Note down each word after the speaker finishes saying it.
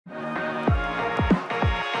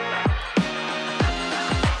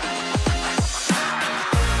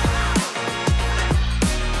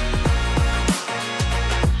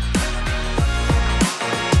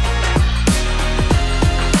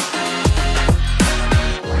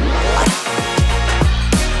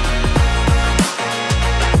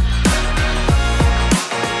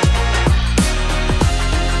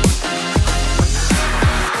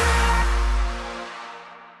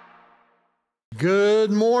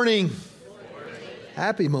morning.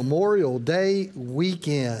 Happy Memorial Day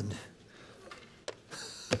weekend.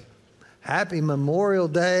 Happy Memorial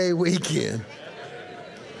Day weekend.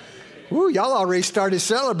 Woo, y'all already started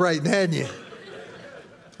celebrating, hadn't you?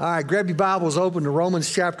 All right, grab your Bibles, open to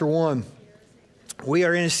Romans chapter 1. We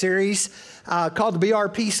are in a series called the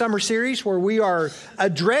BRP Summer Series, where we are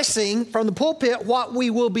addressing from the pulpit what we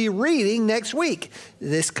will be reading next week.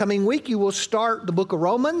 This coming week, you will start the book of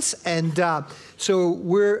Romans, and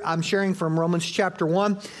I'm sharing from Romans chapter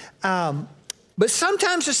 1. But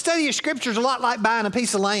sometimes the study of Scripture is a lot like buying a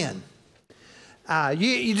piece of land.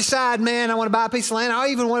 You decide, man, I want to buy a piece of land. I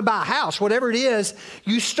even want to buy a house, whatever it is.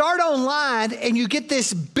 You start online and you get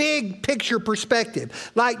this big picture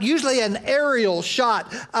perspective, like usually an aerial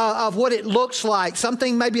shot of what it looks like.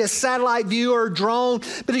 Something, maybe a satellite view or a drone,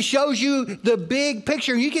 but it shows you the big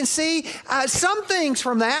picture. You can see some things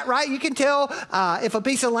from that, right? You can tell if a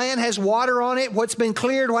piece of land has water on it, what's been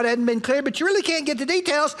cleared, what hasn't been cleared, but you really can't get the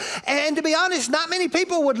details. And to be honest, not many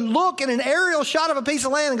people would look at an aerial shot of a piece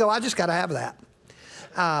of land and go, I just got to have that.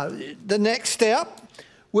 The next step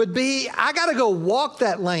would be, I got to go walk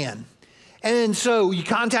that land. And so you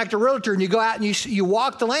contact a realtor and you go out and you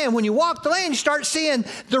walk the land. When you walk the land, you start seeing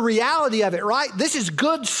the reality of it, right? This is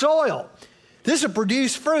good soil. This will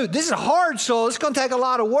produce fruit. This is hard soil. It's going to take a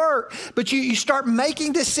lot of work. But you start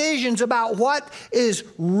making decisions about what is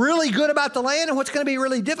really good about the land and what's going to be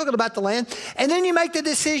really difficult about the land. And then you make the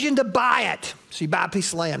decision to buy it. So you buy a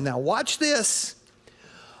piece of land. Now watch this.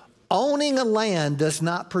 Owning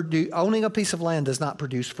a piece of land does not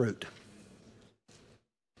produce fruit.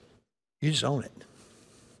 You just own it.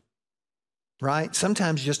 Right?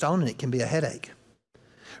 Sometimes just owning it can be a headache.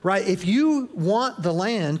 Right? If you want the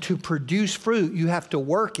land to produce fruit, you have to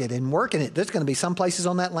work it. And working it, there's going to be some places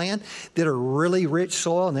on that land that are really rich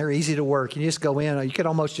soil and they're easy to work. You just go in, or you could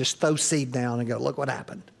almost just throw seed down and go, look what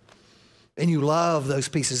happened. And you love those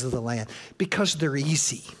pieces of the land because they're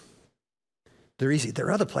easy. They're easy. There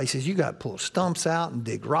are other places you got to pull stumps out and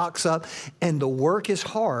dig rocks up, and the work is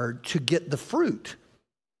hard to get the fruit.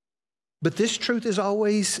 But this truth is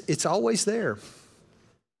always there.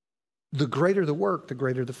 The greater the work, the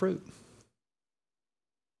greater the fruit.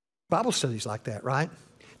 Bible studies like that, right?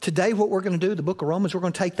 Today, what we're going to do, the book of Romans, we're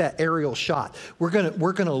going to take that aerial shot. We're going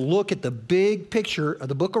to look at the big picture of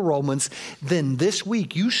the book of Romans. Then this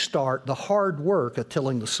week, you start the hard work of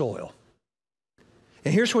tilling the soil.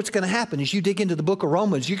 And here's what's going to happen. As you dig into the book of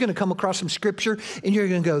Romans, you're going to come across some scripture and you're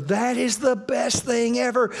going to go, that is the best thing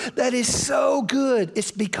ever. That is so good. It's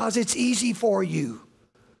because it's easy for you.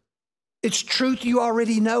 It's truth you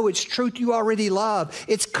already know. It's truth you already love.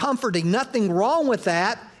 It's comforting. Nothing wrong with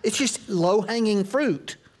that. It's just low-hanging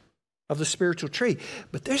fruit of the spiritual tree.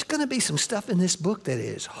 But there's going to be some stuff in this book that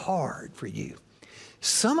is hard for you.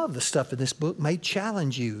 Some of the stuff in this book may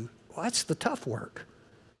challenge you. Well, that's the tough work.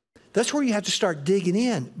 That's where you have to start digging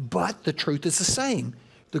in. But the truth is the same.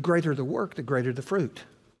 The greater the work, the greater the fruit.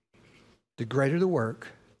 The greater the work,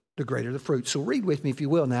 the greater the fruit. So read with me, if you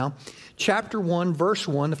will now. Chapter 1, verse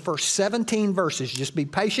 1, the first 17 verses. Just be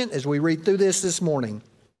patient as we read through this morning.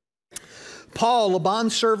 Paul, a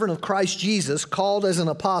bondservant of Christ Jesus, called as an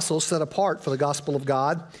apostle, set apart for the gospel of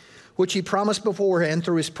God, which he promised beforehand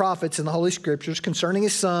through his prophets in the Holy Scriptures concerning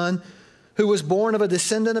his Son, who was born of a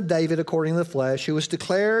descendant of David according to the flesh, who was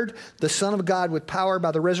declared the Son of God with power by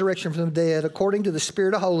the resurrection from the dead, according to the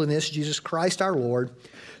Spirit of holiness, Jesus Christ our Lord,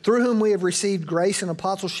 through whom we have received grace and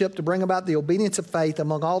apostleship to bring about the obedience of faith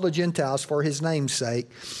among all the Gentiles for his name's sake,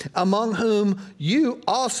 among whom you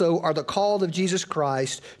also are the called of Jesus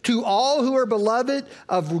Christ. To all who are beloved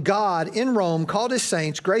of God in Rome, called as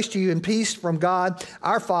saints, grace to you and peace from God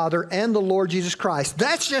our Father and the Lord Jesus Christ.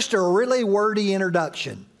 That's just a really wordy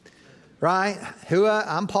introduction. Right?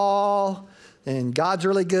 I'm Paul, and God's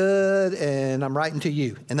really good, and I'm writing to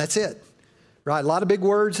you. And that's it. Right? A lot of big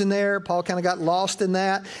words in there. Paul kind of got lost in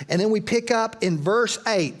that. And then we pick up in verse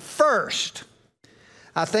 8. First,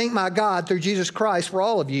 I thank my God through Jesus Christ for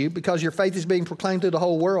all of you, because your faith is being proclaimed through the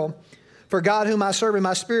whole world. For God, whom I serve in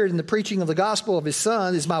my spirit in the preaching of the gospel of his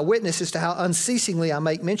Son, is my witness as to how unceasingly I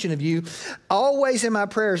make mention of you, always in my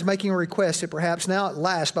prayers making a request that perhaps now at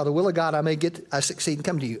last, by the will of God, I succeed in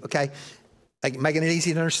coming to you. Okay? Making it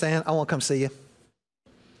easy to understand. I want to come see you.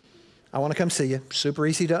 I want to come see you. Super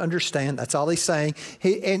easy to understand. That's all he's saying.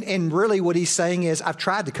 And really what he's saying is, I've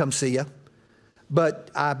tried to come see you, but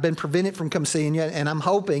I've been prevented from come seeing you. And I'm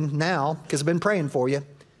hoping now, because I've been praying for you,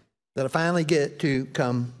 that I finally get to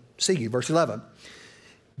come see you. Verse 11.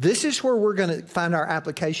 This is where we're going to find our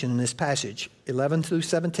application in this passage. 11 through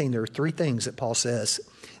 17, there are three things that Paul says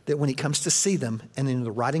that when he comes to see them and in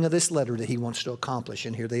the writing of this letter that he wants to accomplish.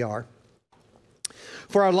 And here they are.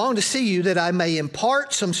 For I long to see you that I may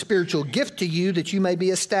impart some spiritual gift to you that you may be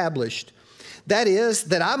established. That is,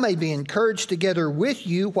 that I may be encouraged together with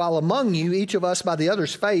you while among you, each of us by the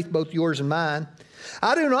other's faith, both yours and mine.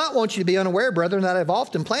 I do not want you to be unaware, brethren, that I have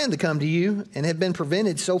often planned to come to you and have been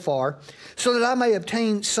prevented so far, so that I may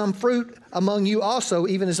obtain some fruit among you also,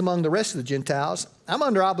 even as among the rest of the Gentiles. I'm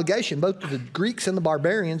under obligation both to the Greeks and the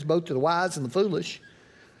barbarians, both to the wise and the foolish.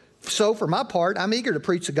 So for my part, I'm eager to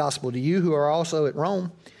preach the gospel to you who are also at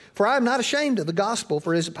Rome. For I am not ashamed of the gospel,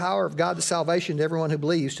 for it is the power of God to salvation to everyone who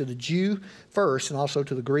believes, to the Jew first and also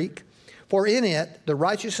to the Greek. For in it, the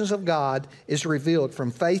righteousness of God is revealed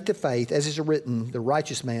from faith to faith, as is written, the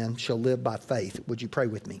righteous man shall live by faith. Would you pray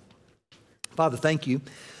with me? Father, thank you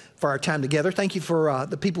for our time together. Thank you for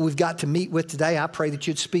the people we've got to meet with today. I pray that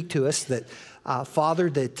you'd speak to us, that Father,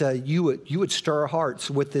 that you would stir our hearts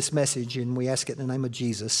with this message, and we ask it in the name of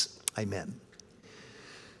Jesus. Amen.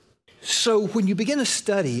 So when you begin a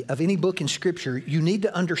study of any book in Scripture, you need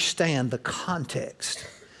to understand the context.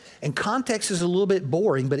 And context is a little bit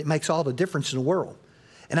boring, but it makes all the difference in the world.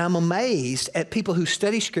 And I'm amazed at people who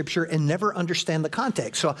study Scripture and never understand the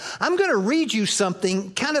context. So I'm going to read you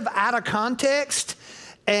something kind of out of context,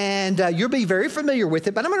 and you'll be very familiar with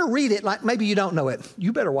it, but I'm going to read it like maybe you don't know it.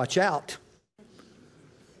 You better watch out.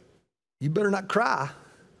 You better not cry.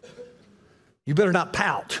 You better not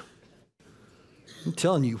pout. I'm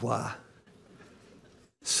telling you why.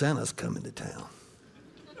 Santa's coming to town.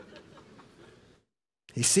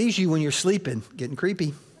 He sees you when you're sleeping, getting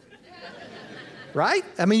creepy. Right?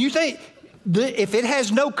 I mean, you think, if it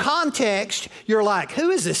has no context, you're like,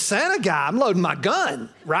 who is this Santa guy? I'm loading my gun,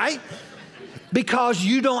 right? Because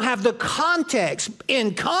you don't have the context.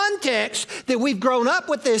 In context that we've grown up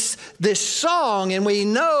with this song and we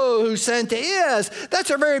know who Santa is,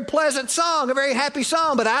 that's a very pleasant song, a very happy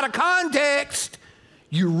song, but out of context,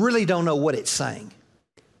 you really don't know what it's saying.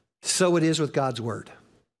 So it is with God's word.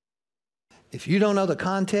 If you don't know the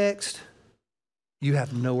context, you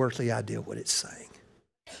have no earthly idea what it's saying.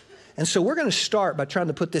 And so we're going to start by trying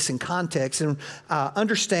to put this in context and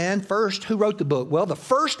understand first who wrote the book. Well, the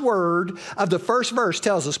first word of the first verse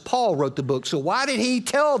tells us Paul wrote the book. So why did he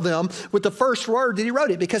tell them with the first word that he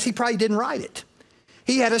wrote it? Because he probably didn't write it.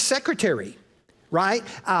 He had a secretary, right?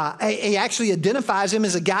 He actually identifies him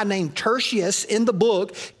as a guy named Tertius in the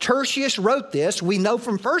book. Tertius wrote this. We know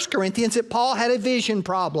from 1 Corinthians that Paul had a vision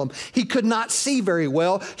problem. He could not see very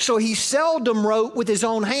well, so he seldom wrote with his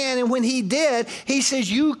own hand. And when he did, he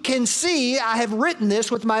says, you can see I have written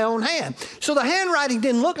this with my own hand. So the handwriting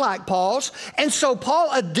didn't look like Paul's. And so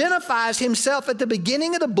Paul identifies himself at the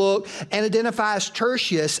beginning of the book and identifies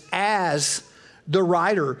Tertius as the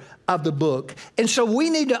writer of the book. And so we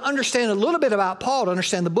need to understand a little bit about Paul to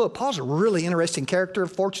understand the book. Paul's a really interesting character.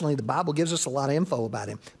 Fortunately, the Bible gives us a lot of info about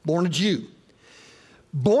him. Born a Jew.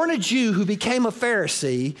 Born a Jew who became a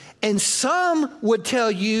Pharisee, and some would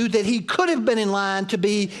tell you that he could have been in line to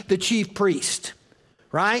be the chief priest,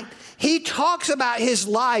 right? He talks about his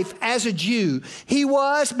life as a Jew. He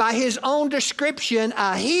was, by his own description,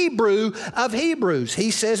 a Hebrew of Hebrews. He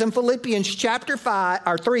says in Philippians chapter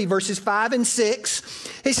 3, verses 5 and 6,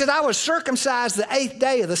 he said, I was circumcised the 8th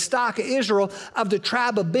day of the stock of Israel of the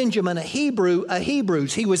tribe of Benjamin, a Hebrew of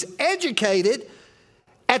Hebrews. He was educated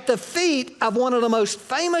at the feet of one of the most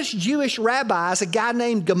famous Jewish rabbis, a guy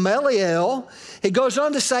named Gamaliel. He goes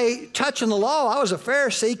on to say, touching the law, I was a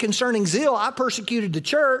Pharisee. Concerning zeal, I persecuted the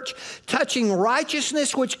church. Touching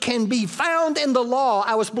righteousness, which can be found in the law,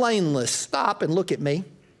 I was blameless. Stop and look at me.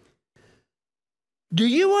 Do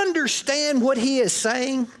you understand what he is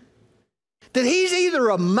saying? That he's either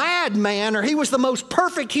a madman or he was the most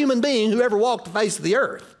perfect human being who ever walked the face of the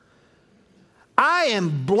earth. I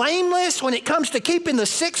am blameless when it comes to keeping the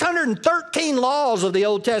 613 laws of the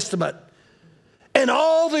Old Testament and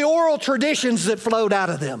all the oral traditions that flowed out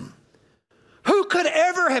of them. Who could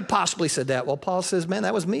ever have possibly said that? Well, Paul says, man,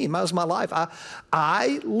 that was me. That was my life.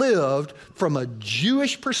 I lived from a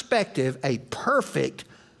Jewish perspective, a perfect,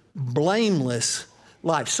 blameless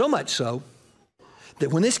life. So much so that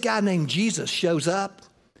when this guy named Jesus shows up,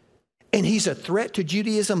 and he's a threat to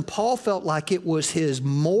Judaism, Paul felt like it was his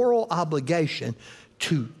moral obligation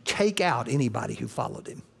to take out anybody who followed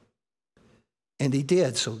him. And he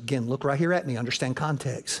did. So again, look right here at me, understand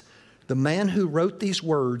context. The man who wrote these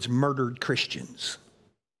words murdered Christians.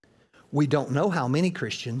 We don't know how many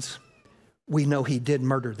Christians. We know he did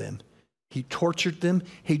murder them. He tortured them,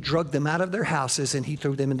 he drugged them out of their houses, and he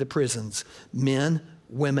threw them into prisons. Men,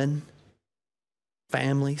 women,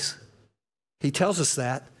 families. He tells us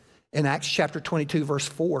that in Acts chapter 22, verse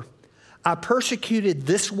 4, I persecuted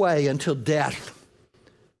this way until death,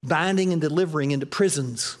 binding and delivering into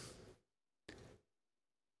prisons.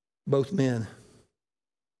 both men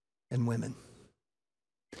and women.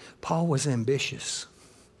 Paul was ambitious.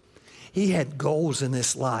 He had goals in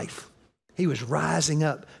this life. He was rising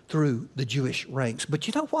up through the Jewish ranks. But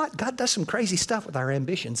you know what? God does some crazy stuff with our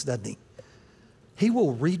ambitions, doesn't he? He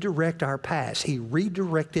will redirect our paths. He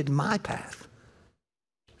redirected my path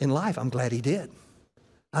in life. I'm glad he did.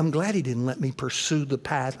 I'm glad he didn't let me pursue the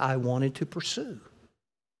path I wanted to pursue.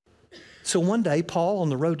 So one day, Paul on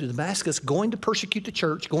the road to Damascus, going to persecute the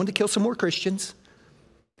church, going to kill some more Christians,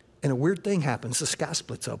 and a weird thing happens. The sky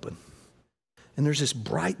splits open. And there's this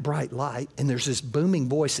bright, bright light, and there's this booming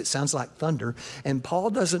voice that sounds like thunder, and Paul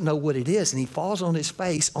doesn't know what it is, and he falls on his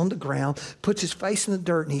face on the ground, puts his face in the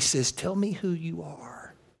dirt, and he says, "Tell me who you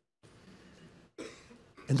are."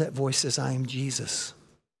 And that voice says, "I am Jesus.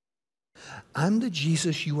 I'm the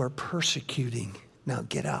Jesus you are persecuting. Now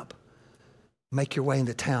get up. Make your way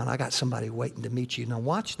into town. I got somebody waiting to meet you." Now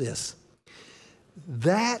watch this.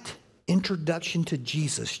 That introduction to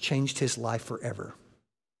Jesus changed his life forever.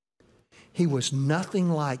 He was nothing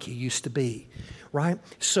like he used to be, right?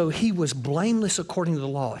 So he was blameless according to the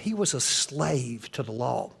law. He was a slave to the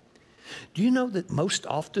law. Do you know that most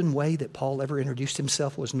often way that Paul ever introduced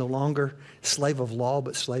himself was no longer slave of law,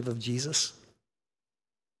 but slave of Jesus?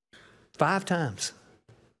 5 times.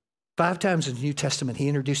 5 times in the New Testament, he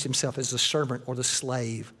introduced himself as the servant or the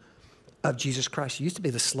slave of Jesus Christ. He used to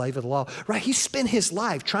be the slave of the law, right? He spent his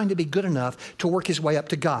life trying to be good enough to work his way up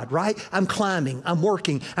to God, right? I'm climbing, I'm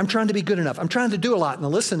working, I'm trying to be good enough. I'm trying to do a lot. Now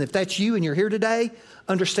listen, if that's you and you're here today,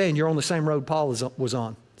 understand you're on the same road Paul was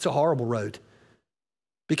on. It's a horrible road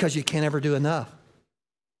because you can't ever do enough.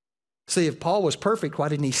 See, if Paul was perfect, why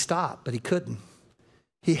didn't he stop? But he couldn't.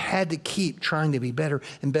 He had to keep trying to be better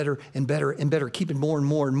and better and better and better, keeping more and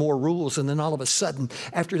more and more rules. And then all of a sudden,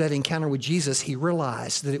 after that encounter with Jesus, he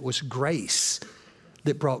realized that it was grace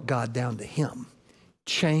that brought God down to him.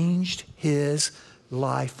 Changed his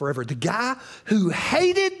life forever. The guy who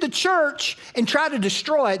hated the church and tried to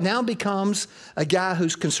destroy it now becomes a guy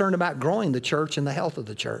who's concerned about growing the church and the health of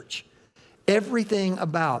the church. Everything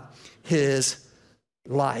about his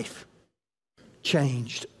life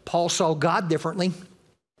changed. Paul saw God differently.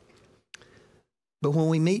 But when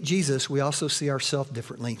we meet Jesus, we also see ourselves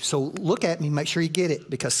differently. So look at me, make sure you get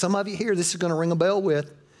it, because some of you here, this is going to ring a bell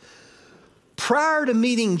with. Prior to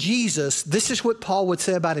meeting Jesus, this is what Paul would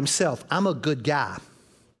say about himself. I'm a good guy.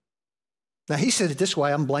 Now, he said it this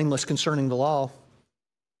way, I'm blameless concerning the law,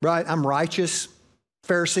 right? I'm righteous,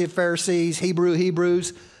 Pharisee of Pharisees, Hebrew of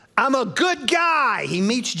Hebrews. I'm a good guy. He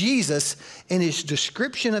meets Jesus, and his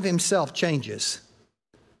description of himself changes.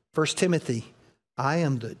 1 Timothy, I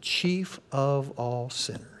am the chief of all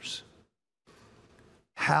sinners.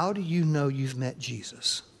 How do you know you've met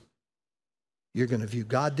Jesus? You're going to view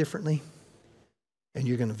God differently, and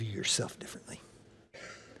you're going to view yourself differently,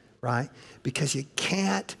 right? Because you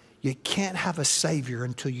can't have a Savior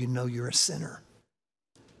until you know you're a sinner.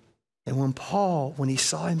 And when Paul, when he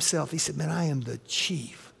saw himself, he said, man, I am the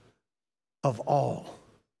chief of all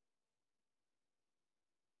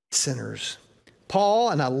sinners. Paul,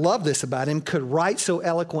 and I love this about him, could write so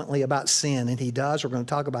eloquently about sin, and he does. We're going to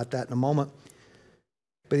talk about that in a moment.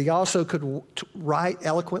 But he also could write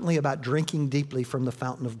eloquently about drinking deeply from the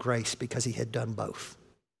fountain of grace because he had done both.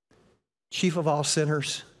 Chief of all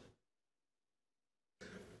sinners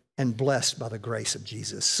and blessed by the grace of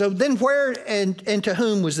Jesus. So then where and to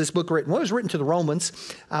whom was this book written? Well, it was written to the Romans.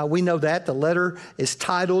 We know that. The letter is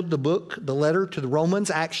titled, the letter to the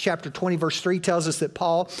Romans. Acts chapter 20, verse 3 tells us that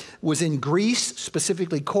Paul was in Greece,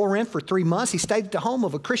 specifically Corinth, for 3 months. He stayed at the home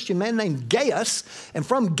of a Christian man named Gaius. And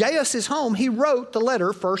from Gaius' home, he wrote the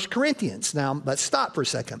letter 1 Corinthians. Now, let's stop for a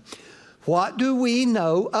second. What do we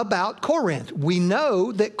know about Corinth? We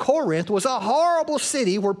know that Corinth was a horrible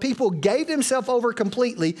city where people gave themselves over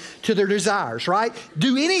completely to their desires, right?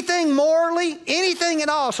 Do anything morally, anything at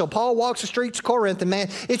all. So Paul walks the streets of Corinth and man,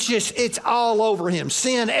 it's all over him.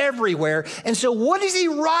 Sin everywhere. And so what does he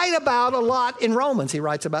write about a lot in Romans? He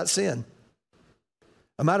writes about sin.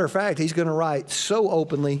 A matter of fact, he's going to write so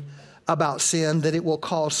openly about sin that it will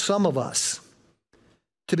cause some of us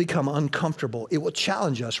to become uncomfortable. It will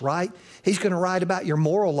challenge us, right? He's going to write about your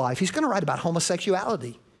moral life. He's going to write about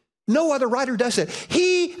homosexuality. No other writer does it.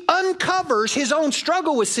 He uncovers his own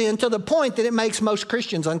struggle with sin to the point that it makes most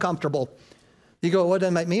Christians uncomfortable. You go, well, it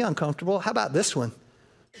doesn't make me uncomfortable. How about this one?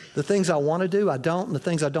 The things I want to do, I don't, and the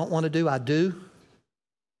things I don't want to do, I do.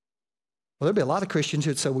 Well, there'd be a lot of Christians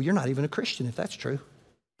who'd say, well, you're not even a Christian if that's true.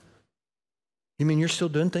 You mean you're still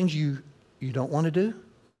doing things you don't want to do?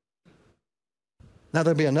 Now,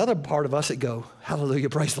 there'll be another part of us that go, hallelujah,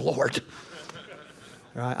 praise the Lord.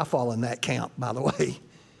 All right, I fall in that camp, by the way.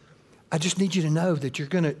 I just need you to know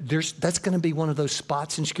that that's going to be one of those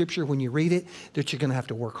spots in Scripture when you read it that you're going to have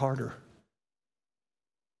to work harder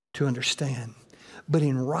to understand. But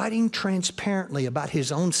in writing transparently about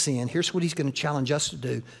his own sin, here's what he's going to challenge us to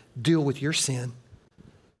do. Deal with your sin.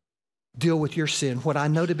 Deal with your sin. What I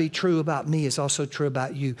know to be true about me is also true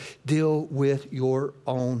about you. Deal with your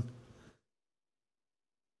own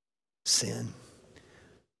sin.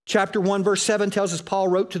 Chapter 1, verse 7 tells us Paul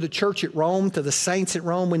wrote to the church at Rome, to the saints at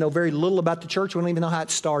Rome. We know very little about the church. We don't even know how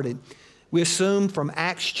it started. We assume from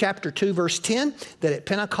Acts chapter 2, verse 10, that at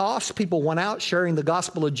Pentecost, people went out sharing the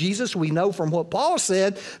gospel of Jesus. We know from what Paul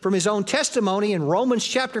said from his own testimony in Romans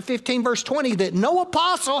chapter 15, verse 20, that no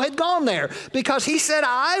apostle had gone there because he said,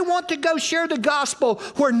 I want to go share the gospel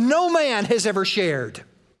where no man has ever shared.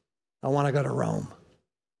 I want to go to Rome.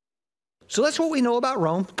 So that's what we know about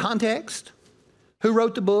Rome. Context. Who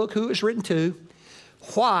wrote the book? Who it was written to?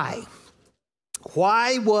 Why?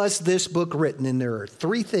 Why was this book written? And there are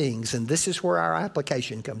three things, and this is where our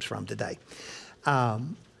application comes from today,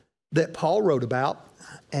 that Paul wrote about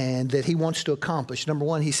and that he wants to accomplish. Number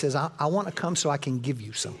one, he says, I want to come so I can give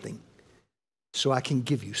you something. So I can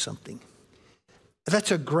give you something.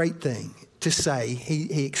 That's a great thing to say.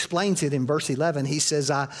 He explains it in verse 11. He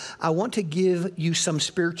says, I want to give you some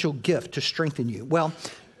spiritual gift to strengthen you. Well,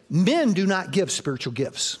 men do not give spiritual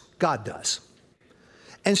gifts. God does.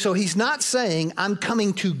 And so he's not saying, I'm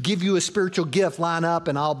coming to give you a spiritual gift, line up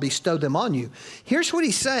and I'll bestow them on you. Here's what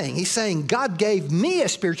he's saying. He's saying, God gave me a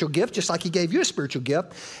spiritual gift, just like he gave you a spiritual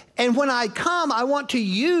gift. And when I come, I want to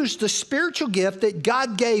use the spiritual gift that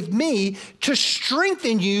God gave me to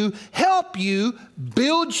strengthen you, help you,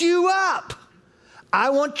 build you up.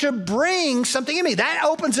 I want to bring something in me. That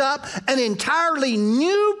opens up an entirely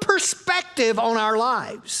new perspective on our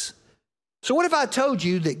lives. So what if I told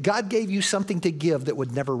you that God gave you something to give that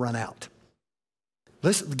would never run out?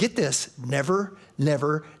 Listen, get this, never,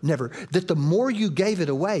 never, never. That the more you gave it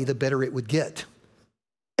away, the better it would get.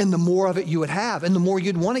 And the more of it you would have, and the more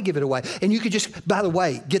you'd want to give it away. And you could just, by the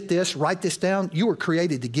way, get this, write this down. You were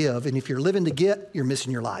created to give, and if you're living to get, you're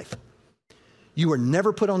missing your life. You were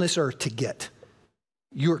never put on this earth to get.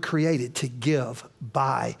 You were created to give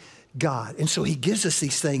by God. And so he gives us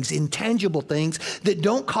these things, intangible things that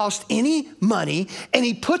don't cost any money. And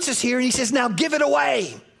he puts us here and he says, now give it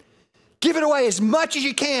away. Give it away as much as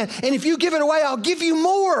you can. And if you give it away, I'll give you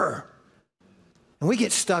more. And we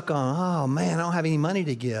get stuck on, oh man, I don't have any money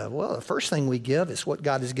to give. Well, the first thing we give is what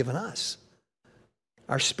God has given us,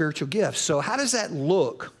 our spiritual gifts. So how does that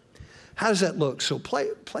look? How does that look? So play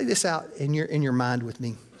this out in your mind with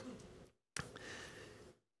me.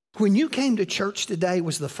 When you came to church today,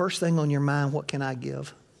 was the first thing on your mind, what can I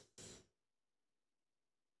give?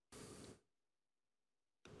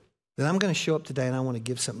 Then I'm going to show up today and I want to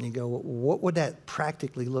give something. You go, what would that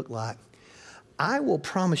practically look like? I will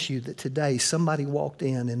promise you that today somebody walked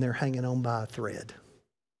in and they're hanging on by a thread.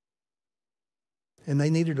 And they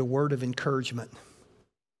needed a word of encouragement.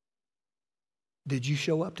 Did you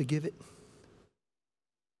show up to give it?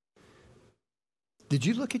 Did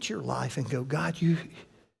you look at your life and go, God,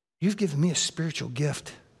 You've given me a spiritual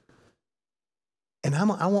gift. And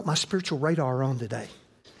I want my spiritual radar on today.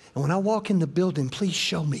 And when I walk in the building, please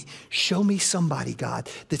show me somebody, God,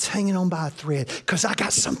 that's hanging on by a thread because I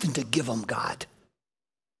got something to give them, God.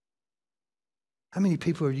 How many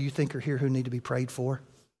people do you think are here who need to be prayed for?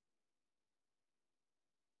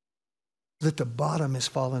 That the bottom is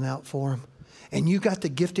falling out for them. And you got the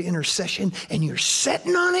gift of intercession and you're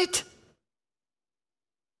sitting on it?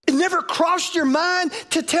 It never crossed your mind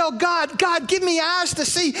to tell God, give me eyes to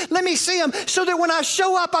see. Let me see them so that when I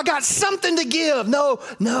show up, I got something to give.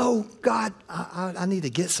 No, God, I need to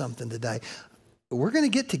get something today. We're going to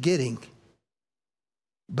get to getting.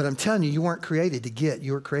 But I'm telling you, you weren't created to get.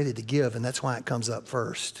 You were created to give, and that's why it comes up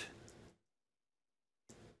first.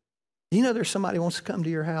 You know there's somebody who wants to come to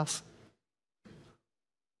your house?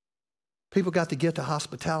 People got the gift of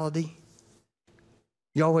hospitality.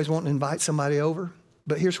 You always want to invite somebody over.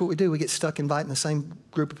 But here's what we do. We get stuck inviting the same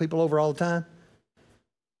group of people over all the time.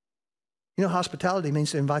 You know, hospitality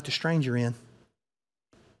means to invite the stranger in.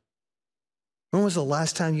 When was the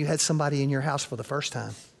last time you had somebody in your house for the first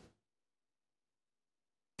time?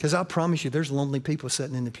 Because I promise you, there's lonely people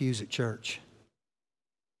sitting in the pews at church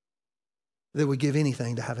that would give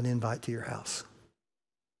anything to have an invite to your house.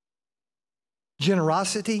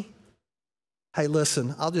 Generosity. Hey,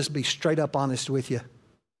 listen, I'll just be straight up honest with you.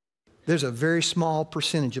 There's a very small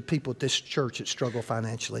percentage of people at this church that struggle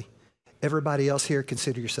financially. Everybody else here,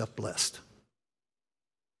 consider yourself blessed.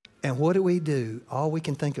 And what do? All we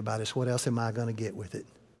can think about is what else am I going to get with it?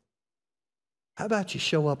 How about you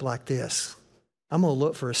show up like this? I'm going to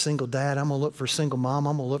look for a single dad. I'm going to look for a single mom.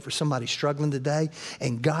 I'm going to look for somebody struggling today.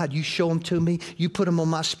 And God, you show them to me. You put them on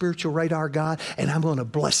my spiritual radar, God, and I'm going to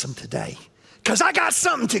bless them today because I got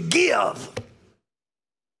something to give.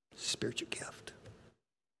 Spiritual gift.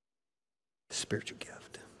 Spiritual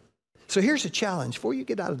gift. So here's a challenge. Before you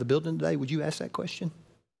get out of the building today, would you ask that question?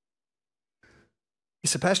 You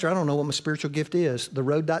said, Pastor, I don't know what my spiritual gift is. The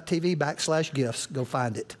road.tv/gifts. Go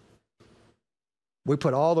find it. We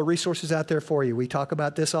put all the resources out there for you. We talk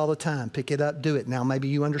about this all the time. Pick it up, do it. Now, maybe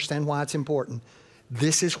you understand why it's important.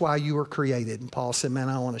 This is why you were created. And Paul said, man,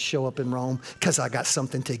 I want to show up in Rome because I got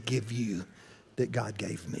something to give you that God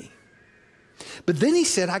gave me. But then he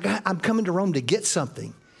said, I'm coming to Rome to get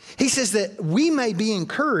something. He says that we may be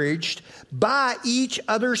encouraged by each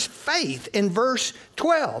other's faith in verse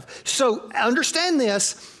 12. So understand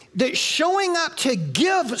this, that showing up to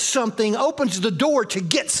give something opens the door to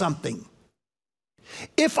get something.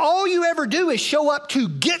 If all you ever do is show up to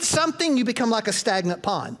get something, you become like a stagnant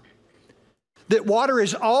pond that water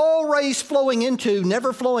is always flowing into,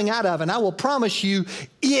 never flowing out of. And I will promise you,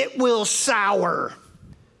 it will sour.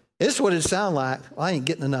 This is what it sounds like. Well, I ain't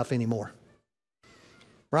getting enough anymore.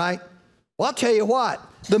 Right? Well, I'll tell you what.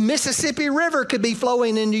 The Mississippi River could be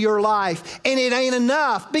flowing into your life, and it ain't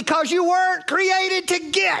enough because you weren't created to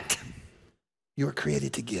get. You were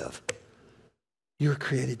created to give. You were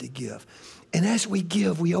created to give. And as we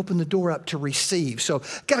give, we open the door up to receive. So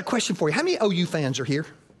I've got a question for you. How many OU fans are here?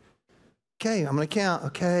 Okay, I'm going to count.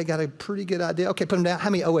 Okay, got a pretty good idea. Okay, put them down. How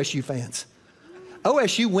many OSU fans?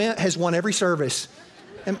 OSU has won every service.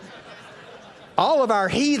 And all of our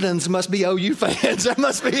heathens must be OU fans. That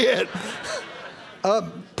must be it.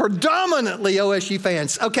 Predominantly OSU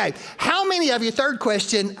fans. Okay, how many of you, third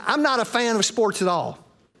question, I'm not a fan of sports at all.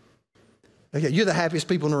 Okay, you're the happiest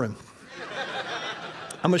people in the room.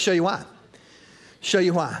 I'm going to show you why. Show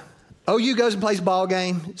you why. OU goes and plays a ball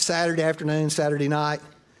game Saturday afternoon, Saturday night.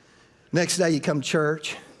 Next day you come to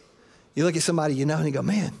church. You look at somebody you know and you go,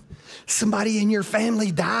 man, somebody in your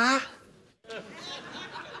family die?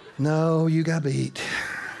 No, you got beat.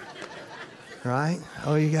 Right?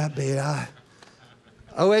 Oh, you got beat.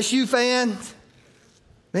 OSU fan,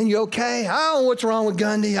 man, you okay? I don't know what's wrong with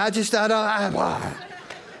Gundy.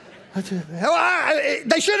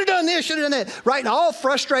 They should have done this, should have done that. Right? And all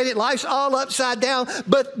frustrated, life's all upside down.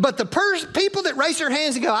 But the people that raise their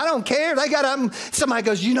hands and go, I don't care. They got up. Somebody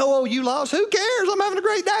goes, you know, you lost. Who cares? I'm having a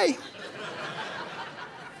great day.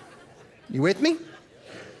 You with me?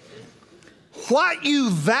 What you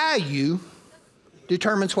value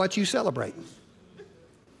determines what you celebrate.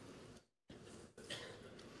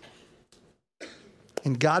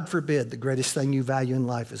 And God forbid the greatest thing you value in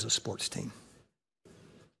life is a sports team.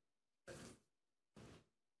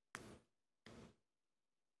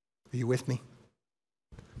 Are you with me?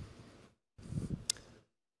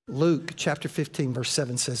 Luke chapter 15, verse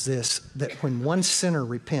 7 says this, that when one sinner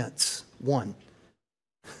repents,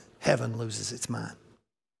 heaven loses its mind.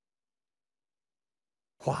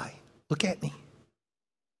 Why? Look at me.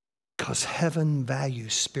 Because heaven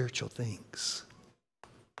values spiritual things.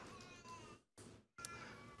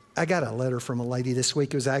 I got a letter from a lady this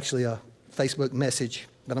week. It was actually a Facebook message,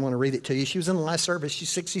 but I'm going to read it to you. She was in the last service. She's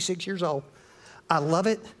 66 years old. I love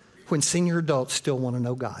it when senior adults still want to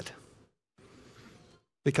know God.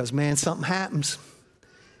 Because, man, something happens.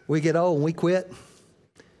 We get old and we quit.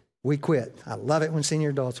 We quit. I love it when senior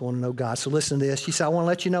adults want to know God. So listen to this. She said, I want to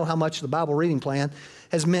let you know how much the Bible reading plan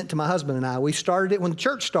has meant to my husband and I. We started it when the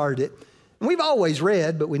church started it. And we've always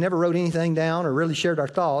read, but we never wrote anything down or really shared our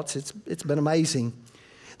thoughts. It's been amazing.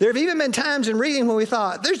 There have even been times in reading when we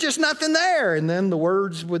thought, there's just nothing there. And then the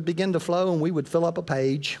words would begin to flow and we would fill up a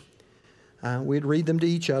page. We'd read them to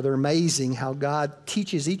each other. Amazing how God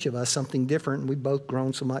teaches each of us something different. And we've both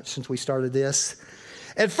grown so much since we started this.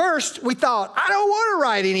 At first, we thought, I don't want to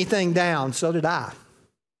write anything down. So did I,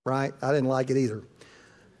 right? I didn't like it either.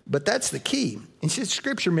 But that's the key. And she said,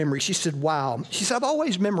 scripture memory. She said, wow. She said, I've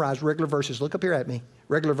always memorized regular verses. Look up here at me.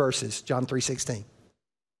 Regular verses, John 3:16.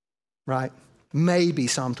 Right? Maybe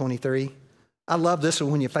Psalm 23. I love this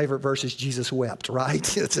one when your favorite verse is Jesus wept,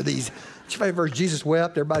 right? It's an easy. What's your favorite verse? Jesus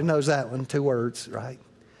wept. Everybody knows that one. 2 words, right?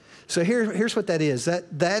 So here's what that is.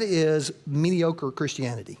 That is mediocre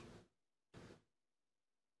Christianity.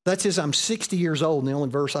 That says I'm 60 years old and the only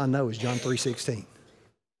verse I know is John 3:16.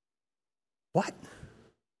 What?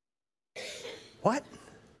 What?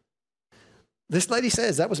 This lady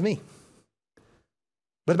says that was me.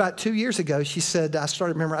 But about 2 years ago, she said, I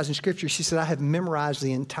started memorizing scripture. She said, I have memorized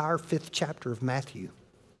the entire 5th chapter of Matthew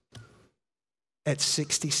at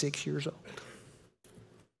 66 years old.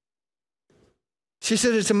 She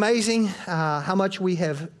said, it's amazing how much we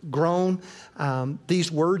have grown.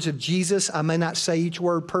 These words of Jesus, I may not say each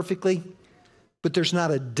word perfectly, but there's not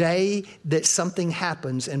a day that something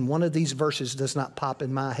happens and one of these verses does not pop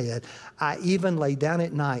in my head. I even lay down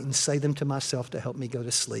at night and say them to myself to help me go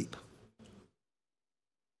to sleep.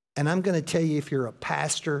 And I'm going to tell you, if you're a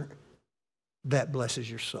pastor, that blesses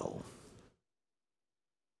your soul.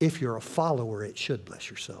 If you're a follower, it should bless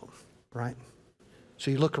your soul, right? So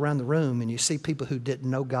you look around the room and you see people who didn't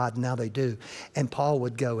know God, and now they do. And Paul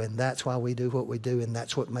would go, and that's why we do what we do, and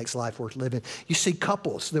that's what makes life worth living. You see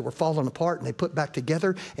couples that were falling apart and they put back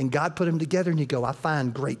together, and God put them together, and you go, I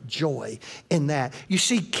find great joy in that. You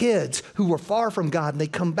see kids who were far from God and they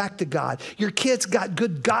come back to God. Your kids got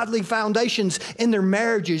good godly foundations in their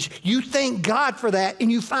marriages. You thank God for that,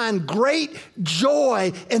 and you find great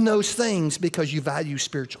joy in those things because you value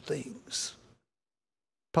spiritual things.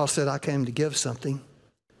 Paul said, I came to give something.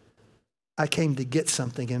 I came to get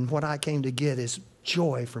something, and what I came to get is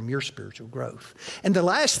joy from your spiritual growth. And the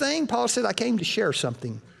last thing, Paul said, I came to share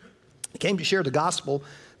something. He came to share the gospel,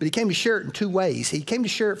 but he came to share it in two ways. He came to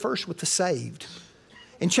share it first with the saved.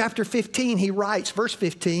 In chapter 15, he writes, verse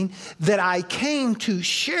 15, that I came to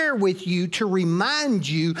share with you to remind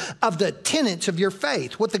you of the tenets of your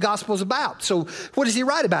faith, what the gospel is about. So what does he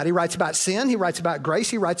write about? He writes about sin. He writes about grace.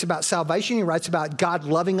 He writes about salvation. He writes about God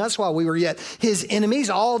loving us while we were yet his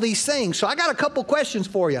enemies, all these things. So I got a couple questions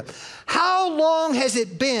for you. How long has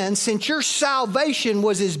it been since your salvation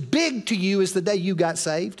was as big to you as the day you got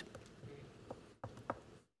saved?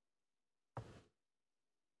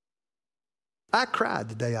 I cried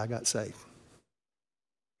the day I got saved,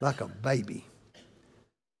 like a baby.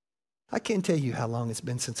 I can't tell you how long it's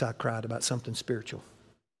been since I cried about something spiritual.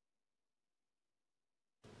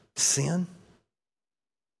 Sin.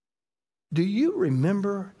 Do you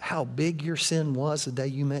remember how big your sin was the day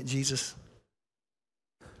you met Jesus?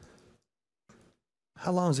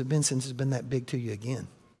 How long has it been since it's been that big to you again?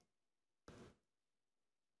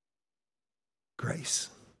 Grace.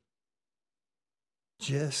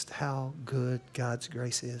 Just how good God's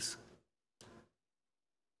grace is.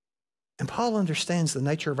 And Paul understands the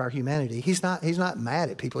nature of our humanity. He's not mad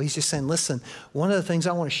at people. He's just saying, listen, one of the things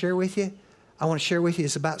I want to share with you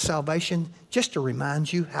is about salvation, just to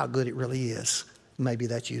remind you how good it really is. Maybe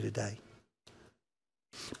that's you today.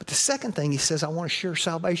 But the second thing he says, I want to share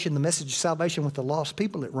salvation, the message of salvation with the lost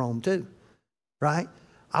people at Rome too, right?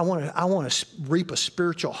 I want to reap a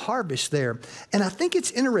spiritual harvest there. And I think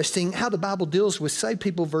it's interesting how the Bible deals with saved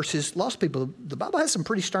people versus lost people. The Bible has some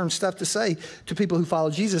pretty stern stuff to say to people who follow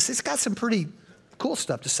Jesus. It's got some pretty cool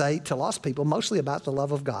stuff to say to lost people, mostly about the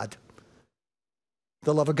love of God.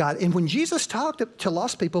 The love of God. And when Jesus talked to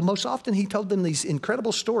lost people, most often he told them these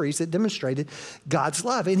incredible stories that demonstrated God's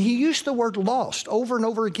love. And he used the word lost over and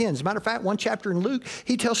over again. As a matter of fact, one chapter in Luke,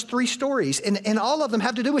 he tells 3 stories. And all of them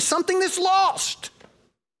have to do with something that's lost.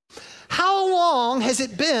 How long has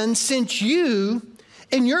it been since you,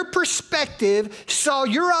 in your perspective, saw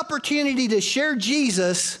your opportunity to share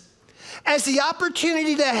Jesus as the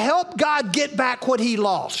opportunity to help God get back what he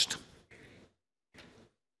lost?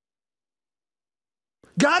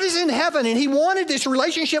 God is in heaven and he wanted this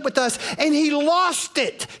relationship with us and he lost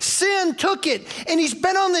it. Sin took it, and he's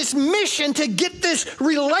been on this mission to get this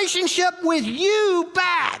relationship with you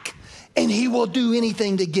back. And he will do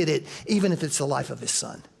anything to get it, even if it's the life of his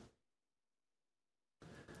son.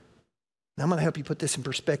 Now, I'm going to help you put this in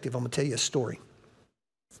perspective. I'm going to tell you a story.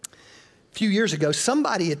 A few years ago,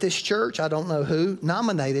 somebody at this church, I don't know who,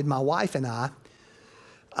 nominated my wife and I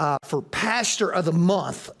for Pastor of the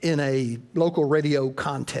Month in a local radio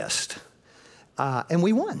contest. And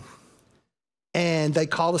we won. And they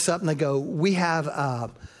called us up and they go, we have a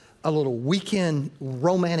little weekend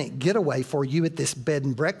romantic getaway for you at this bed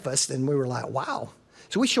and breakfast. And we were like, wow.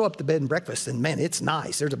 So we show up to bed and breakfast, and man, it's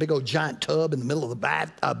nice. There's a big old giant tub in the middle of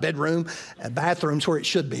the bedroom. Bathroom's where it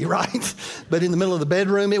should be, right? But in the middle of the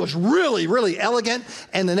bedroom, it was really, really elegant.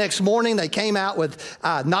 And the next morning, they came out with,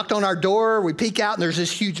 knocked on our door. We peek out, and there's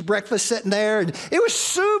this huge breakfast sitting there. And it was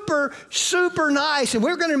super, super nice. And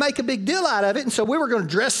we were going to make a big deal out of it. And so we were going to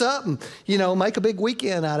dress up and, make a big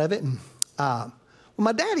weekend out of it. And when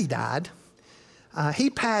my daddy died, he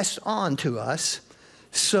passed on to us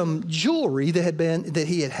some jewelry that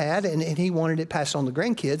he had, and he wanted it passed on to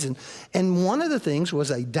grandkids. And one of the things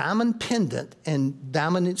was a diamond pendant and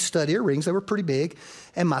diamond stud earrings. They were pretty big.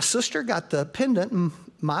 And my sister got the pendant, and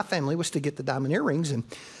my family was to get the diamond earrings. And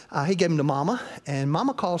he gave them to Mama. And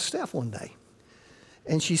Mama called Steph one day.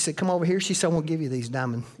 And she said, come over here. She said, I want to give you these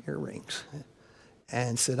diamond earrings.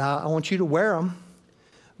 And said, I want you to wear them.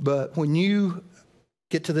 But when you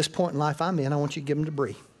get to this point in life I'm in, I want you to give them to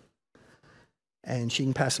Bree. and she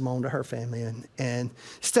can pass them on to her family. And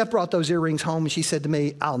Steph brought those earrings home, and she said to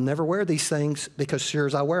me, I'll never wear these things because sure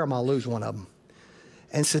as I wear them, I'll lose one of them.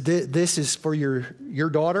 And said, this is for your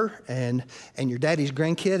daughter and your daddy's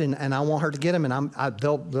grandkid, and I want her to get them,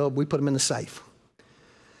 and we put them in the safe.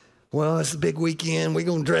 Well, it's a big weekend. We're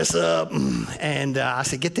going to dress up. And I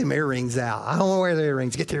said, get them earrings out. I don't want to wear the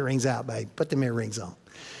earrings. Get the earrings out, babe. Put them earrings on.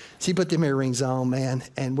 She put them earrings on, man.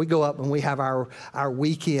 And we go up and we have our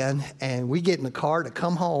weekend. And we get in the car to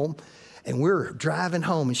come home. And we're driving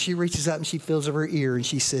home. And she reaches up and she feels of her ear. And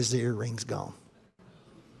she says, the earring's gone.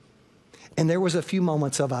 And there was a few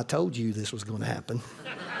moments of, I told you this was going to happen.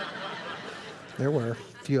 There were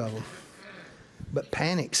a few of them. But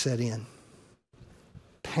panic set in.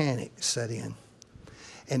 Panic set in.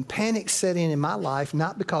 And panic set in my life,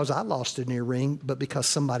 not because I lost an earring, but because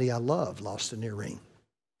somebody I love lost an earring.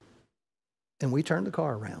 And we turned the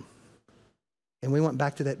car around. And we went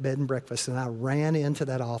back to that bed and breakfast, and I ran into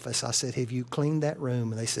that office. I said, have you cleaned that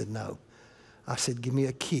room? And they said, no. I said, give me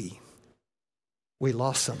a key. We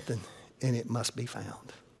lost something, and it must be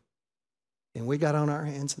found. And we got on our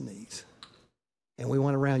hands and knees. And we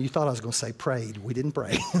went around. You thought I was going to say prayed. We didn't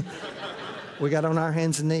pray. We got on our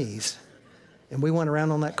hands and knees, and we went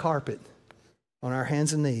around on that carpet on our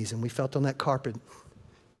hands and knees, and we felt on that carpet,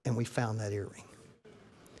 and we found that earring.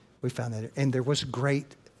 We found that, and there was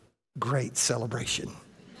great, great celebration.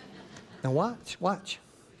 Now watch.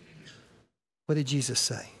 What did Jesus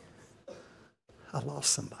say? I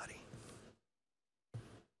lost somebody.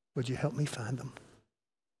 Would you help me find them?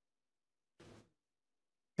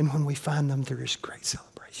 And when we find them, there is great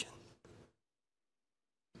celebration.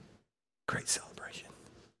 Great celebration.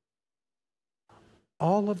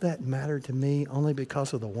 All of that mattered to me only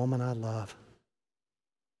because of the woman I love.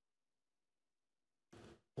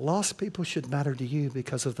 Lost people should matter to you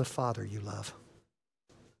because of the Father you love.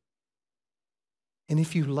 And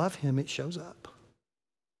if you love him, it shows up.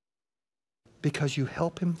 Because you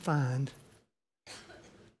help him find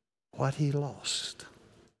what he lost.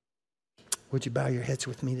 Would you bow your heads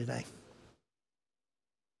with me today?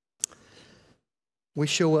 We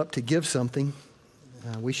show up to give something.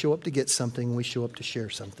 We show up to get something. We show up to share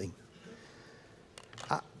something.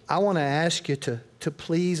 I want to ask you to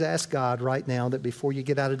please ask God right now that before you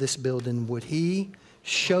get out of this building, would he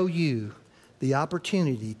show you the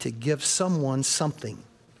opportunity to give someone something,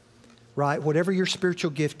 right? Whatever your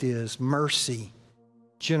spiritual gift is, mercy,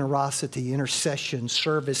 generosity, intercession,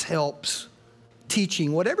 service, helps,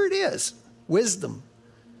 teaching, whatever it is, wisdom.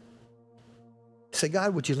 Say,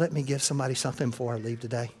 God, would you let me give somebody something before I leave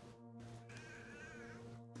today?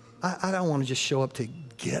 I don't want to just show up to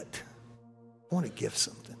get. I want to give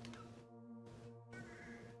something.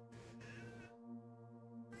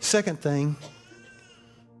 Second thing,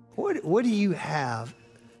 what do you have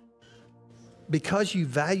because you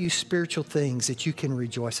value spiritual things that you can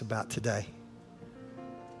rejoice about today?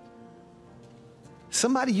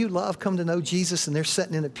 Somebody you love come to know Jesus and they're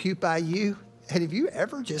sitting in a pew by you. And have you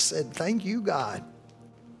ever just said, thank you, God?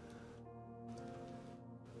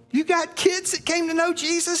 You got kids that came to know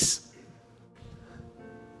Jesus?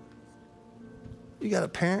 You got a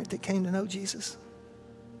parent that came to know Jesus?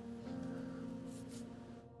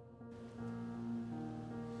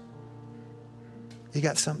 You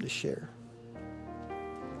got something to share.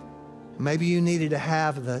 Maybe you needed to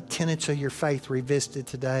have the tenets of your faith revisited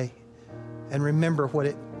today and remember what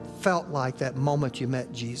it felt like that moment you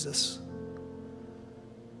met Jesus.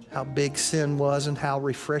 How big sin was and how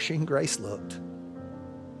refreshing grace looked.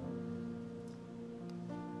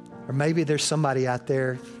 Or maybe there's somebody out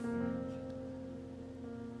there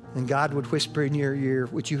and God would whisper in your ear,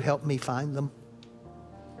 would you help me find them?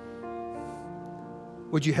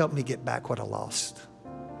 Would you help me get back what I lost?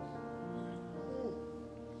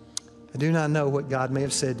 I do not know what God may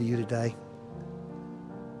have said to you today,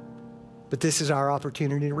 but this is our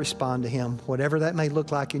opportunity to respond to him. Whatever that may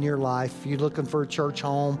look like in your life, if you're looking for a church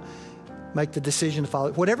home, make the decision to follow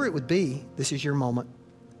it. Whatever it would be, this is your moment.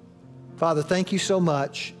 Father, thank you so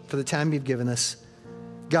much for the time you've given us.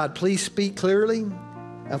 God, please speak clearly.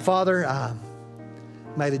 And Father,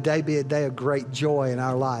 may the day be a day of great joy in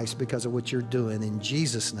our lives because of what you're doing. In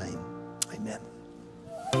Jesus' name, amen.